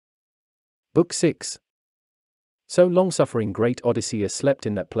Book 6. So long-suffering great Odysseus slept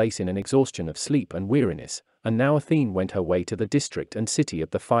in that place in an exhaustion of sleep and weariness, and now Athene went her way to the district and city of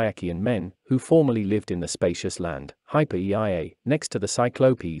the Phaeacian men, who formerly lived in the spacious land, Hypereia, next to the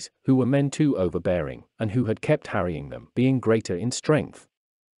Cyclopes, who were men too overbearing, and who had kept harrying them, being greater in strength.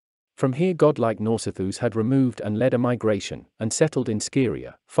 From here godlike Nausithous had removed and led a migration, and settled in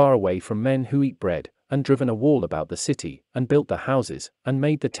Scheria, far away from men who eat bread, and driven a wall about the city, and built the houses, and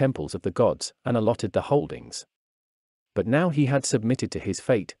made the temples of the gods, and allotted the holdings. But now he had submitted to his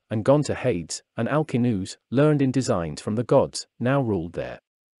fate, and gone to Hades, and Alcinous, learned in designs from the gods, now ruled there.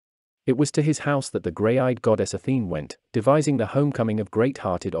 It was to his house that the grey-eyed goddess Athene went, devising the homecoming of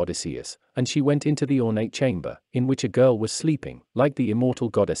great-hearted Odysseus, and she went into the ornate chamber, in which a girl was sleeping, like the immortal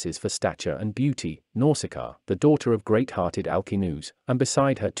goddesses for stature and beauty, Nausicaa, the daughter of great-hearted Alcinous, and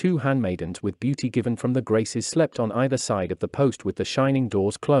beside her 2 handmaidens with beauty given from the Graces slept on either side of the post with the shining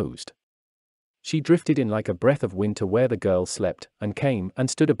doors closed. She drifted in like a breath of wind to where the girl slept, and came,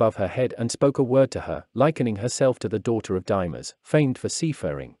 and stood above her head and spoke a word to her, likening herself to the daughter of Dymas, famed for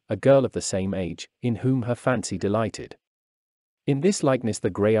seafaring, a girl of the same age, in whom her fancy delighted. In this likeness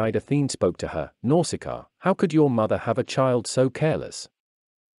the grey-eyed Athene spoke to her, Nausicaa, how could your mother have a child so careless?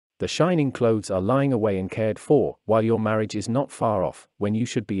 The shining clothes are lying away and cared for, while your marriage is not far off, when you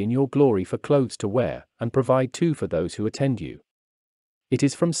should be in your glory for clothes to wear, and provide too for those who attend you. It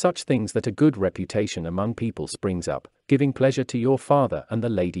is from such things that a good reputation among people springs up, giving pleasure to your father and the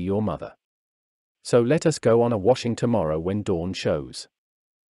lady your mother. So let us go on a washing tomorrow when dawn shows.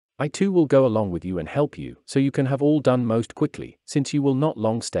 I too will go along with you and help you, so you can have all done most quickly, since you will not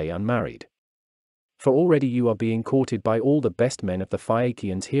long stay unmarried. For already you are being courted by all the best men of the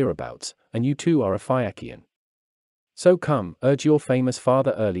Phaeacians hereabouts, and you too are a Phaeacian. So come, urge your famous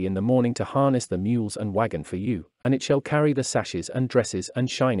father early in the morning to harness the mules and wagon for you, and it shall carry the sashes and dresses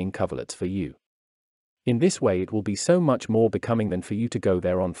and shining coverlets for you. In this way it will be so much more becoming than for you to go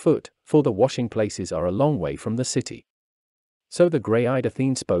there on foot, for the washing places are a long way from the city. So the grey-eyed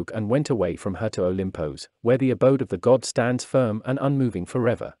Athene spoke and went away from her to Olympos, where the abode of the god stands firm and unmoving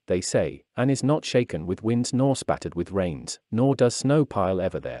forever, they say, and is not shaken with winds nor spattered with rains, nor does snow pile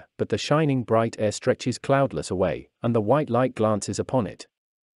ever there, but the shining bright air stretches cloudless away, and the white light glances upon it.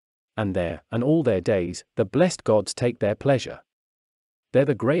 And there, and all their days, the blessed gods take their pleasure. There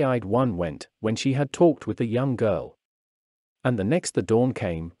the grey-eyed one went, when she had talked with the young girl. And the next the dawn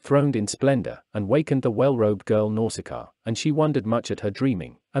came, throned in splendor, and wakened the well-robed girl Nausicaa, and she wondered much at her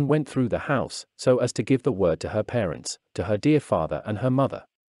dreaming, and went through the house, so as to give the word to her parents, to her dear father and her mother.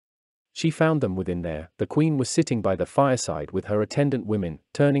 She found them within there. The queen was sitting by the fireside with her attendant women,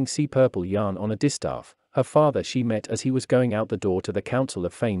 turning sea-purple yarn on a distaff. Her father she met as he was going out the door to the council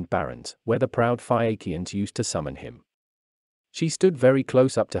of famed barons, where the proud Phaeacians used to summon him. She stood very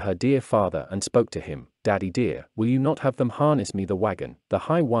close up to her dear father and spoke to him, Daddy dear, will you not have them harness me the wagon, the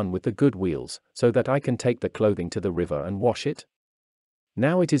high one with the good wheels, so that I can take the clothing to the river and wash it?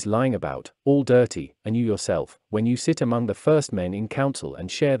 Now it is lying about, all dirty, and you yourself, when you sit among the first men in council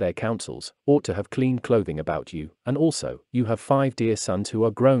and share their counsels, ought to have clean clothing about you, and also, you have 5 dear sons who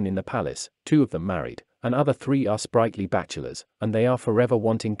are grown in the palace, 2 of them married, and other 3 are sprightly bachelors, and they are forever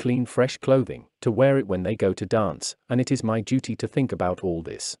wanting clean fresh clothing, to wear it when they go to dance, and it is my duty to think about all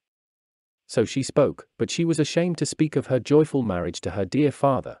this. So she spoke, but she was ashamed to speak of her joyful marriage to her dear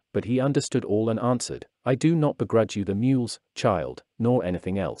father, but he understood all and answered, I do not begrudge you the mules, child, nor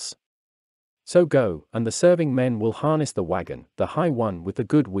anything else. So go, and the serving men will harness the wagon, the high one with the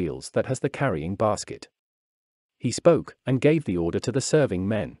good wheels that has the carrying basket. He spoke, and gave the order to the serving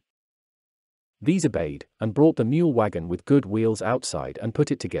men. These obeyed, and brought the mule wagon with good wheels outside and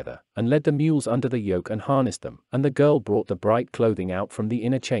put it together, and led the mules under the yoke and harnessed them, and the girl brought the bright clothing out from the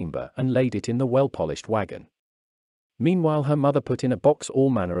inner chamber and laid it in the well-polished wagon. Meanwhile her mother put in a box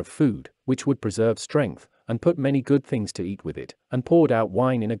all manner of food, which would preserve strength, and put many good things to eat with it, and poured out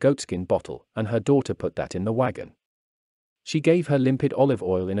wine in a goatskin bottle, and her daughter put that in the wagon. She gave her limpid olive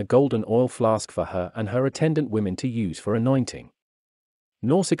oil in a golden oil flask for her and her attendant women to use for anointing.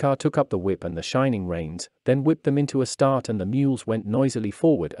 Nausicaa took up the whip and the shining reins, then whipped them into a start, and the mules went noisily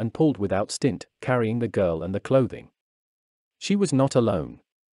forward and pulled without stint, carrying the girl and the clothing. She was not alone.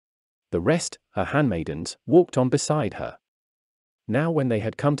 The rest, her handmaidens, walked on beside her. Now when they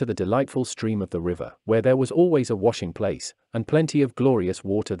had come to the delightful stream of the river, where there was always a washing place, and plenty of glorious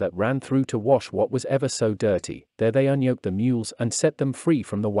water that ran through to wash what was ever so dirty, there they unyoked the mules and set them free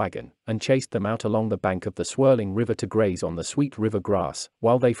from the wagon, and chased them out along the bank of the swirling river to graze on the sweet river grass,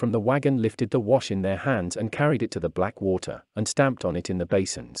 while they from the wagon lifted the wash in their hands and carried it to the black water, and stamped on it in the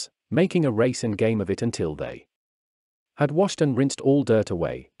basins, making a race and game of it until they had washed and rinsed all dirt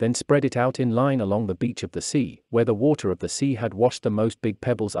away, then spread it out in line along the beach of the sea, where the water of the sea had washed the most big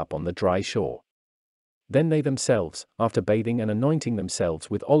pebbles up on the dry shore. Then they themselves, after bathing and anointing themselves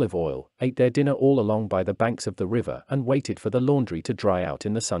with olive oil, ate their dinner all along by the banks of the river and waited for the laundry to dry out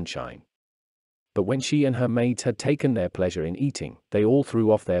in the sunshine. But when she and her maids had taken their pleasure in eating, they all threw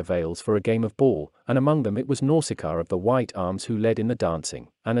off their veils for a game of ball, and among them it was Nausicaa of the white arms who led in the dancing,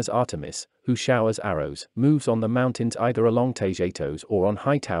 and as Artemis, who showers arrows, moves on the mountains either along Taygetos or on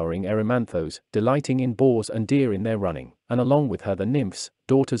high-towering Erymanthos, delighting in boars and deer in their running, and along with her the nymphs,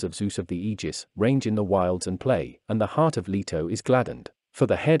 daughters of Zeus of the Aegis, range in the wilds and play, and the heart of Leto is gladdened, for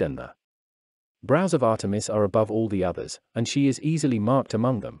the head and the brows of Artemis are above all the others, and she is easily marked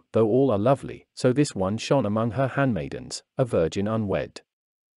among them, though all are lovely, so this one shone among her handmaidens, a virgin unwed.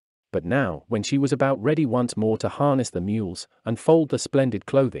 But now, when she was about ready once more to harness the mules, and fold the splendid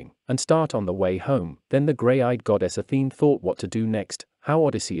clothing, and start on the way home, then the grey-eyed goddess Athene thought what to do next, how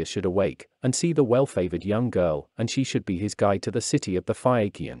Odysseus should awake, and see the well-favoured young girl, and she should be his guide to the city of the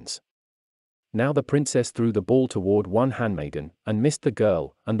Phaeacians. Now the princess threw the ball toward one handmaiden, and missed the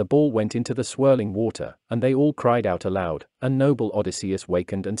girl, and the ball went into the swirling water, and they all cried out aloud, and noble Odysseus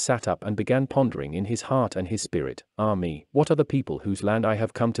wakened and sat up and began pondering in his heart and his spirit, Ah me, what are the people whose land I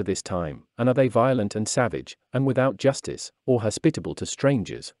have come to this time, and are they violent and savage, and without justice, or hospitable to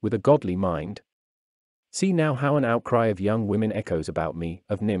strangers, with a godly mind? See now how an outcry of young women echoes about me,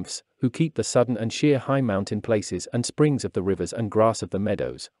 of nymphs, who keep the sudden and sheer high mountain places and springs of the rivers and grass of the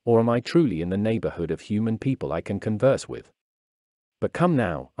meadows, or am I truly in the neighborhood of human people I can converse with? But come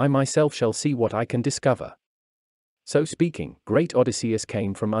now, I myself shall see what I can discover. So speaking, great Odysseus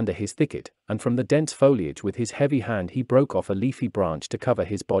came from under his thicket, and from the dense foliage with his heavy hand he broke off a leafy branch to cover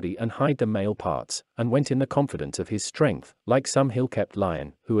his body and hide the male parts, and went in the confidence of his strength, like some hill-kept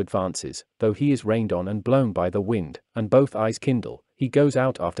lion, who advances, though he is rained on and blown by the wind, and both eyes kindle, he goes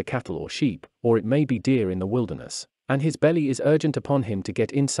out after cattle or sheep, or it may be deer in the wilderness, and his belly is urgent upon him to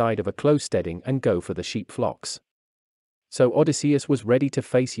get inside of a close steading and go for the sheep flocks. So Odysseus was ready to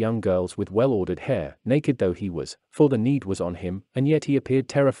face young girls with well-ordered hair, naked though he was, for the need was on him, and yet he appeared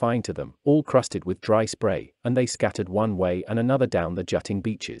terrifying to them, all crusted with dry spray, and they scattered one way and another down the jutting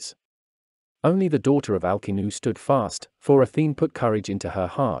beaches. Only the daughter of Alcinous stood fast, for Athene put courage into her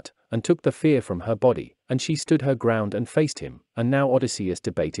heart, and took the fear from her body, and she stood her ground and faced him, and now Odysseus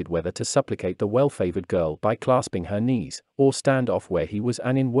debated whether to supplicate the well-favoured girl by clasping her knees, or stand off where he was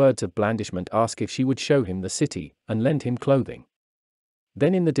and in words of blandishment ask if she would show him the city, and lend him clothing.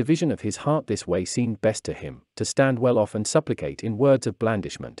 Then in the division of his heart this way seemed best to him, to stand well off and supplicate in words of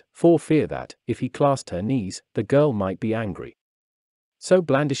blandishment, for fear that, if he clasped her knees, the girl might be angry. So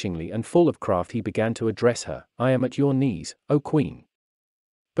blandishingly and full of craft he began to address her, I am at your knees, O queen.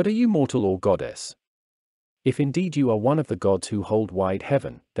 But are you mortal or goddess? If indeed you are one of the gods who hold wide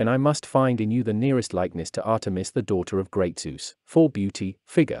heaven, then I must find in you the nearest likeness to Artemis the daughter of great Zeus, for beauty,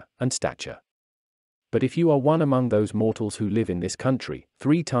 figure, and stature. But if you are one among those mortals who live in this country,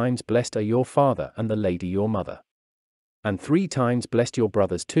 3 times blessed are your father and the lady your mother. And 3 times blessed your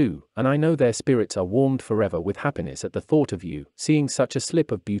brothers too, and I know their spirits are warmed forever with happiness at the thought of you, seeing such a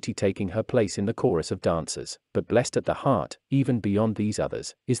slip of beauty taking her place in the chorus of dancers. But blessed at the heart, even beyond these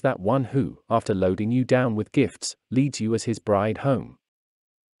others, is that one who, after loading you down with gifts, leads you as his bride home.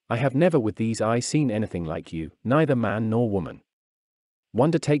 I have never with these eyes seen anything like you, neither man nor woman.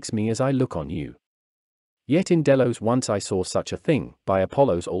 Wonder takes me as I look on you. Yet in Delos once I saw such a thing, by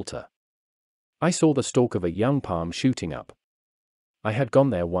Apollo's altar. I saw the stalk of a young palm shooting up. I had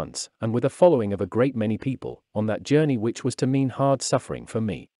gone there once, and with a following of a great many people, on that journey which was to mean hard suffering for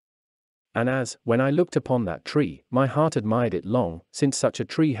me. And as, when I looked upon that tree, my heart admired it long, since such a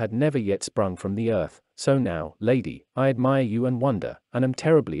tree had never yet sprung from the earth, so now, lady, I admire you and wonder, and am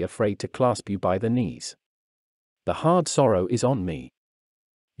terribly afraid to clasp you by the knees. The hard sorrow is on me.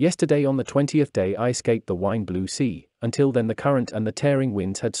 Yesterday on the 20th day I escaped the wine-blue sea, until then the current and the tearing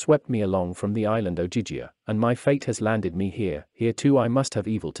winds had swept me along from the island Ogygia, and my fate has landed me here. Here too I must have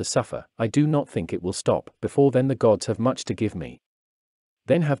evil to suffer. I do not think it will stop. Before then the gods have much to give me.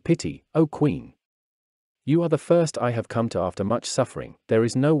 Then have pity, O queen. You are the first I have come to after much suffering. There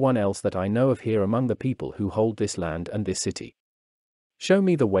is no one else that I know of here among the people who hold this land and this city. Show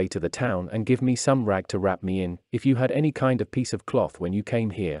me the way to the town and give me some rag to wrap me in, if you had any kind of piece of cloth when you came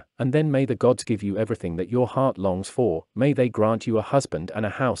here, and then may the gods give you everything that your heart longs for, may they grant you a husband and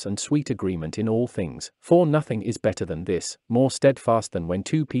a house and sweet agreement in all things, for nothing is better than this, more steadfast than when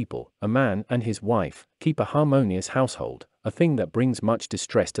 2 people, a man and his wife, keep a harmonious household, a thing that brings much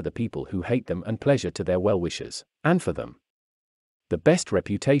distress to the people who hate them and pleasure to their well-wishers, and for them the best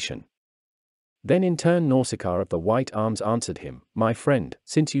reputation. Then in turn Nausicaa of the white arms answered him, My friend,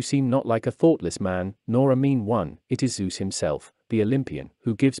 since you seem not like a thoughtless man, nor a mean one, it is Zeus himself, the Olympian,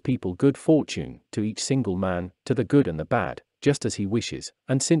 who gives people good fortune, to each single man, to the good and the bad, just as he wishes,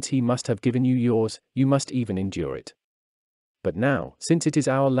 and since he must have given you yours, you must even endure it. But now, since it is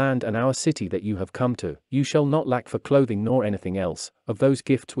our land and our city that you have come to, you shall not lack for clothing nor anything else, of those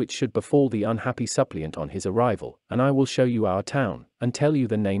gifts which should befall the unhappy suppliant on his arrival, and I will show you our town, and tell you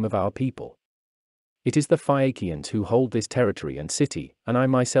the name of our people. It is the Phaeacians who hold this territory and city, and I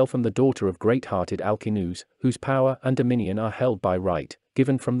myself am the daughter of great-hearted Alcinous, whose power and dominion are held by right,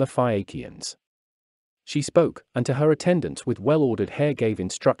 given from the Phaeacians. She spoke, and to her attendants with well-ordered hair gave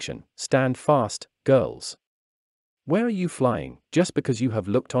instruction, Stand fast, girls. Where are you flying, just because you have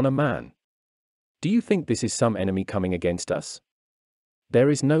looked on a man? Do you think this is some enemy coming against us? There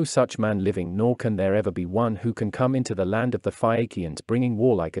is no such man living, nor can there ever be one who can come into the land of the Phaeacians bringing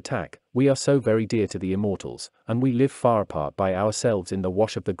warlike attack. We are so very dear to the immortals, and we live far apart by ourselves in the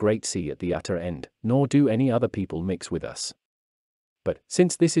wash of the great sea at the utter end, nor do any other people mix with us. But,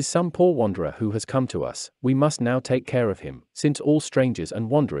 since this is some poor wanderer who has come to us, we must now take care of him, since all strangers and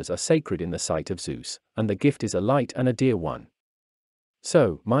wanderers are sacred in the sight of Zeus, and the gift is a light and a dear one.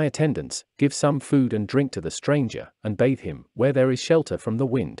 So, my attendants, give some food and drink to the stranger, and bathe him, where there is shelter from the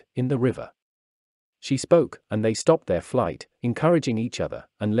wind, in the river. She spoke, and they stopped their flight, encouraging each other,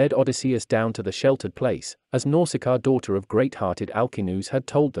 and led Odysseus down to the sheltered place, as Nausicaa daughter of great-hearted Alcinous had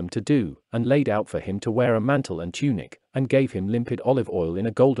told them to do, and laid out for him to wear a mantle and tunic, and gave him limpid olive oil in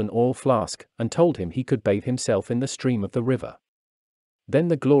a golden oil flask, and told him he could bathe himself in the stream of the river. Then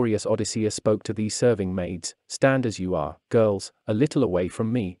the glorious Odysseus spoke to these serving maids, Stand as you are, girls, a little away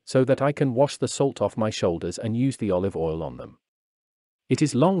from me, so that I can wash the salt off my shoulders and use the olive oil on them. It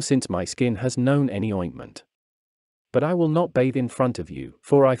is long since my skin has known any ointment. But I will not bathe in front of you,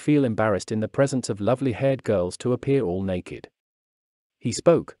 for I feel embarrassed in the presence of lovely-haired girls to appear all naked. He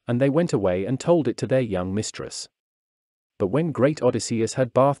spoke, and they went away and told it to their young mistress. But when great Odysseus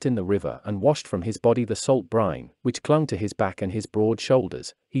had bathed in the river and washed from his body the salt brine, which clung to his back and his broad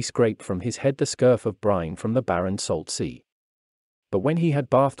shoulders, he scraped from his head the scurf of brine from the barren salt sea. But when he had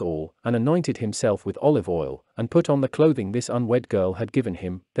bathed all, and anointed himself with olive oil, and put on the clothing this unwed girl had given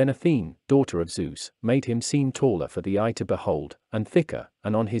him, then Athene, daughter of Zeus, made him seem taller for the eye to behold, and thicker,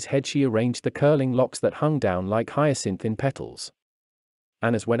 and on his head she arranged the curling locks that hung down like hyacinth in petals.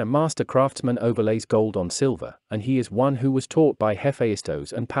 And as when a master craftsman overlays gold on silver, and he is one who was taught by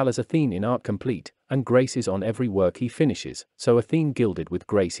Hephaestus and Pallas Athene in art complete, and grace is on every work he finishes, so Athene gilded with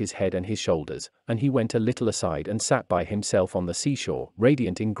grace his head and his shoulders, and he went a little aside and sat by himself on the seashore,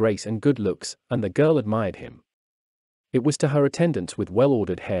 radiant in grace and good looks, and the girl admired him. It was to her attendants with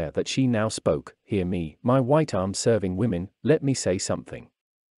well-ordered hair that she now spoke, Hear me, my white-armed serving women, let me say something.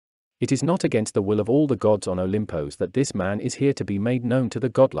 It is not against the will of all the gods on Olympos that this man is here to be made known to the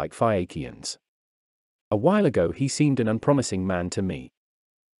godlike Phaeacians. A while ago he seemed an unpromising man to me.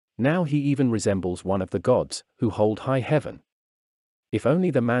 Now he even resembles one of the gods, who hold high heaven. If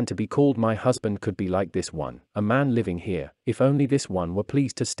only the man to be called my husband could be like this one, a man living here, if only this one were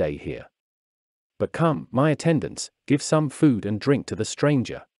pleased to stay here. But come, my attendants, give some food and drink to the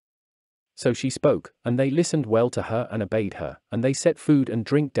stranger. So she spoke, and they listened well to her and obeyed her, and they set food and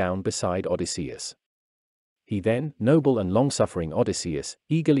drink down beside Odysseus. He then, noble and long-suffering Odysseus,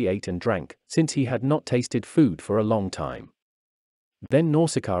 eagerly ate and drank, since he had not tasted food for a long time. Then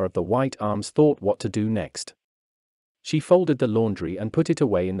Nausicaa of the white arms thought what to do next. She folded the laundry and put it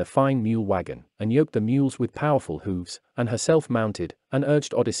away in the fine mule wagon, and yoked the mules with powerful hooves, and herself mounted, and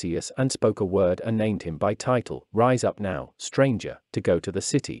urged Odysseus and spoke a word and named him by title, Rise up now, stranger, to go to the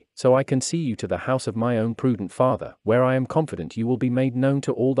city, so I can see you to the house of my own prudent father, where I am confident you will be made known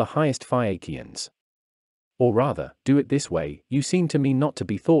to all the highest Phaeacians. Or rather, do it this way, you seem to me not to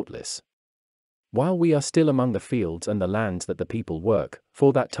be thoughtless. While we are still among the fields and the lands that the people work,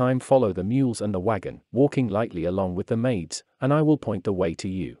 for that time follow the mules and the wagon, walking lightly along with the maids, and I will point the way to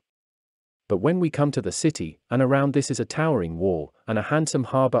you. But when we come to the city, and around this is a towering wall, and a handsome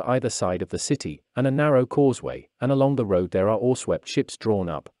harbor either side of the city, and a narrow causeway, and along the road there are oar-swept ships drawn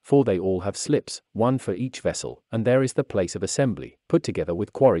up, for they all have slips, one for each vessel, and there is the place of assembly, put together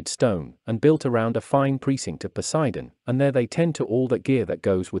with quarried stone, and built around a fine precinct of Poseidon, and there they tend to all that gear that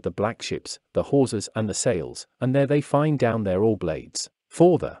goes with the black ships, the hawsers and the sails, and there they find down their oar blades,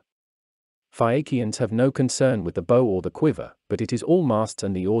 for the Phaeacians have no concern with the bow or the quiver, but it is all masts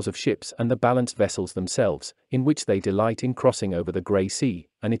and the oars of ships and the balanced vessels themselves, in which they delight in crossing over the grey sea,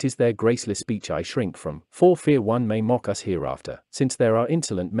 and it is their graceless speech I shrink from, for fear one may mock us hereafter, since there are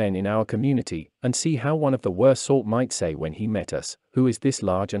insolent men in our community, and see how one of the worst sort might say when he met us, who is this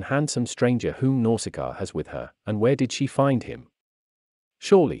large and handsome stranger whom Nausicaa has with her, and where did she find him?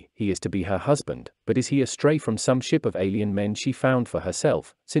 Surely, he is to be her husband, but is he astray from some ship of alien men she found for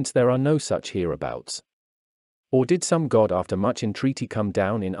herself, since there are no such hereabouts? Or did some god after much entreaty come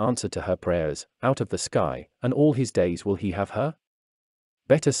down in answer to her prayers, out of the sky, and all his days will he have her?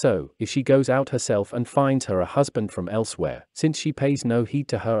 Better so, if she goes out herself and finds her a husband from elsewhere, since she pays no heed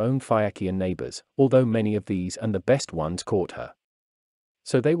to her own Phaeacian neighbors, although many of these and the best ones court her.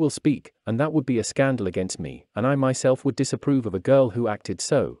 So they will speak, and that would be a scandal against me, and I myself would disapprove of a girl who acted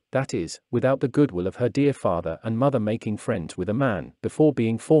so, that is, without the goodwill of her dear father and mother making friends with a man, before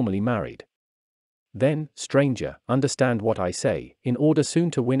being formally married. Then, stranger, understand what I say, in order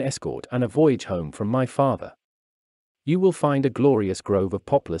soon to win escort and a voyage home from my father. You will find a glorious grove of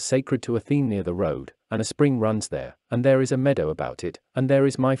poplars sacred to Athene near the road, and a spring runs there, and there is a meadow about it, and there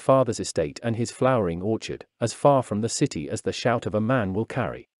is my father's estate and his flowering orchard, as far from the city as the shout of a man will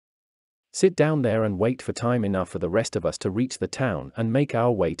carry. Sit down there and wait for time enough for the rest of us to reach the town and make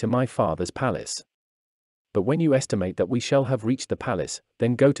our way to my father's palace. But when you estimate that we shall have reached the palace,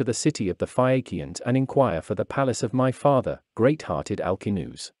 then go to the city of the Phaeacians and inquire for the palace of my father, great-hearted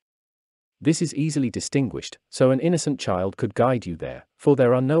Alcinous. This is easily distinguished, so an innocent child could guide you there, for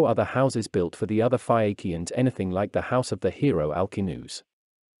there are no other houses built for the other Phaeacians anything like the house of the hero Alcinous.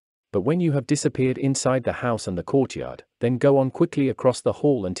 But when you have disappeared inside the house and the courtyard, then go on quickly across the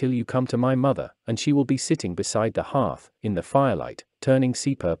hall until you come to my mother, and she will be sitting beside the hearth, in the firelight, turning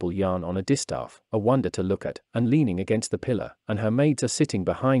sea-purple yarn on a distaff, a wonder to look at, and leaning against the pillar, and her maids are sitting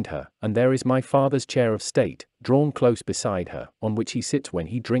behind her, and there is my father's chair of state, drawn close beside her, on which he sits when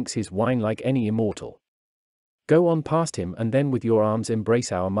he drinks his wine like any immortal. Go on past him and then with your arms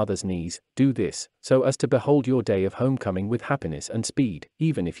embrace our mother's knees, do this, so as to behold your day of homecoming with happiness and speed,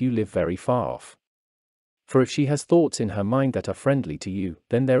 even if you live very far off. For if she has thoughts in her mind that are friendly to you,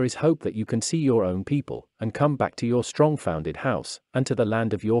 then there is hope that you can see your own people, and come back to your strong-founded house, and to the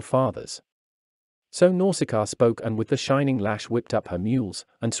land of your fathers. So Nausicaa spoke and with the shining lash whipped up her mules,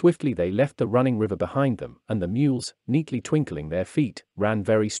 and swiftly they left the running river behind them, and the mules, neatly twinkling their feet, ran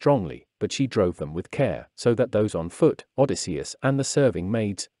very strongly, but she drove them with care, so that those on foot, Odysseus and the serving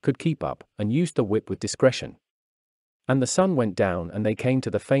maids, could keep up, and used the whip with discretion. And the sun went down and they came to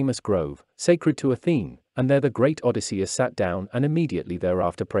the famous grove, sacred to Athene, and there the great Odysseus sat down and immediately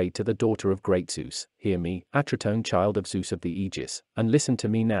thereafter prayed to the daughter of great Zeus, "Hear me, Atratone child of Zeus of the Aegis, and listen to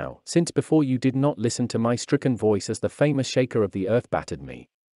me now, since before you did not listen to my stricken voice as the famous shaker of the earth battered me.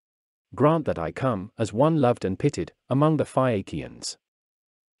 Grant that I come, as one loved and pitied, among the Phaeacians."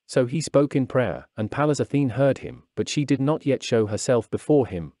 So he spoke in prayer, and Pallas Athene heard him, but she did not yet show herself before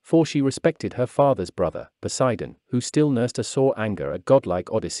him, for she respected her father's brother, Poseidon, who still nursed a sore anger at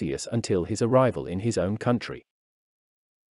godlike Odysseus until his arrival in his own country.